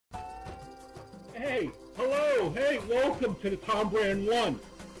Hey, hello, hey, welcome to the Tom Brand 1.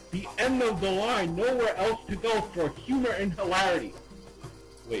 The end of the line, nowhere else to go for humor and hilarity.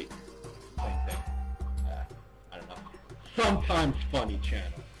 Wait, same thing. I don't know. Sometimes funny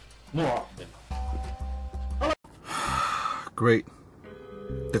channel. More often. Great.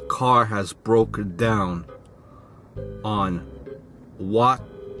 The car has broken down on Watt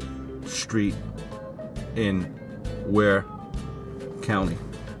Street in Ware County.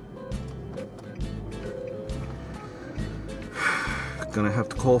 Gonna have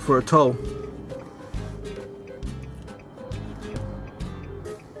to call for a tow.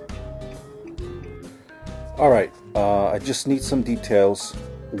 Alright, I just need some details.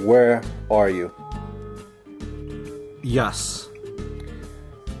 Where are you? Yes.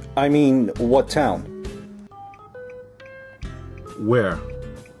 I mean, what town? Where?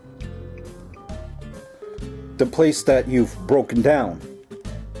 The place that you've broken down.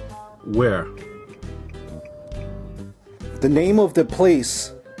 Where? The name of the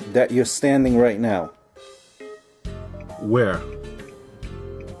place that you're standing right now. Where?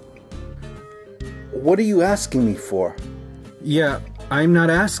 What are you asking me for? Yeah, I'm not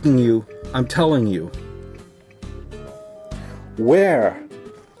asking you, I'm telling you. Where?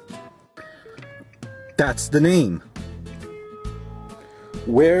 That's the name.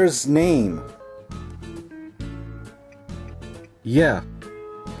 Where's name? Yeah.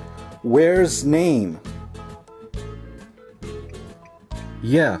 Where's name?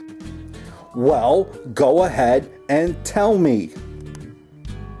 Yeah. Well, go ahead and tell me.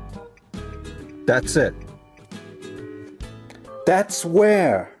 That's it. That's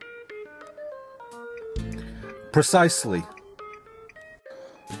where? Precisely.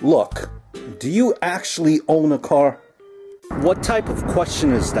 Look, do you actually own a car? What type of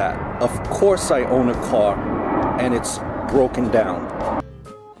question is that? Of course I own a car, and it's broken down.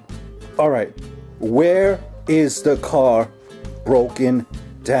 Alright, where is the car broken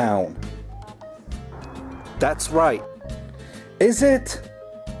down? That's right. Is it?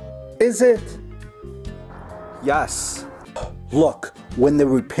 Is it? Yes. Look, when the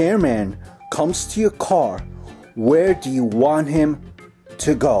repairman comes to your car, where do you want him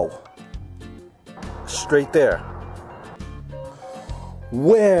to go? Straight there.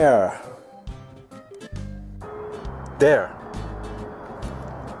 Where? There.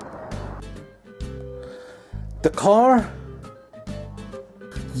 The car?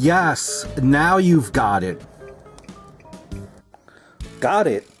 Yes, now you've got it. Got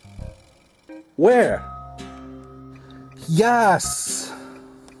it? Where? Yes.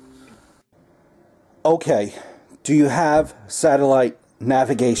 Okay, do you have satellite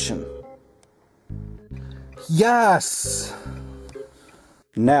navigation? Yes.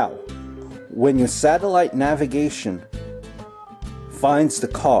 Now, when your satellite navigation finds the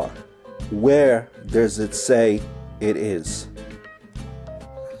car, where does it say it is?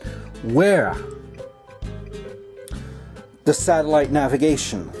 Where? The satellite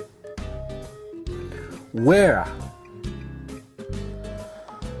navigation. Where?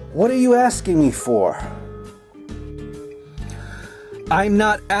 What are you asking me for? I'm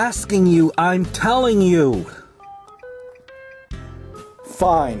not asking you, I'm telling you.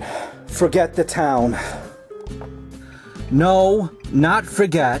 Fine, forget the town. No, not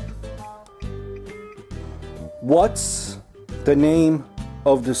forget. What's the name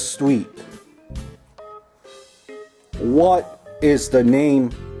of the street? What is the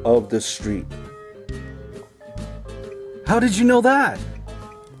name of the street? How did you know that?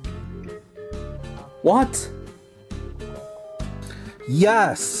 What?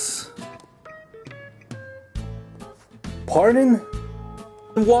 Yes. Pardon?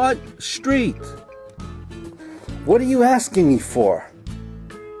 What street? What are you asking me for?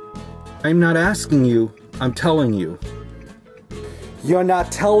 I'm not asking you, I'm telling you. You're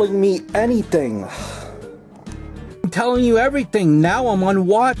not telling me anything. I'm telling you everything. Now I'm on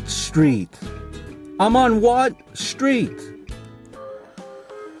what street? I'm on what street?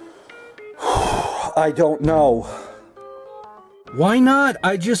 I don't know. Why not?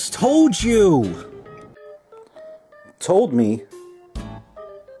 I just told you. Told me?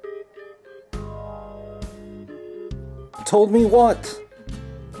 Told me what?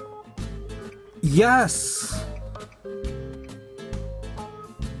 Yes.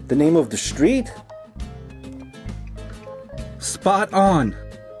 The name of the street? Spot on.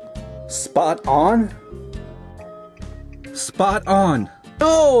 Spot on? Spot on.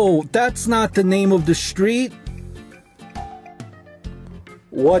 No, that's not the name of the street.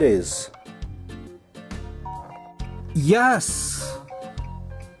 What is? Yes.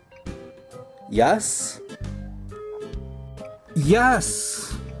 Yes?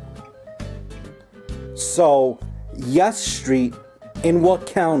 Yes. So, yes street in what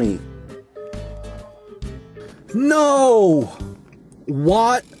county? No!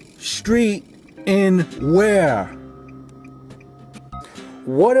 What street in where?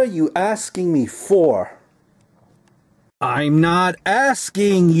 What are you asking me for? I'm not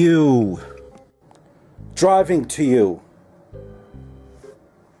asking you. Driving to you.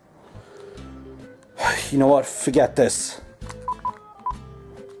 You know what? Forget this.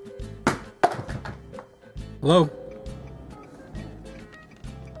 Hello?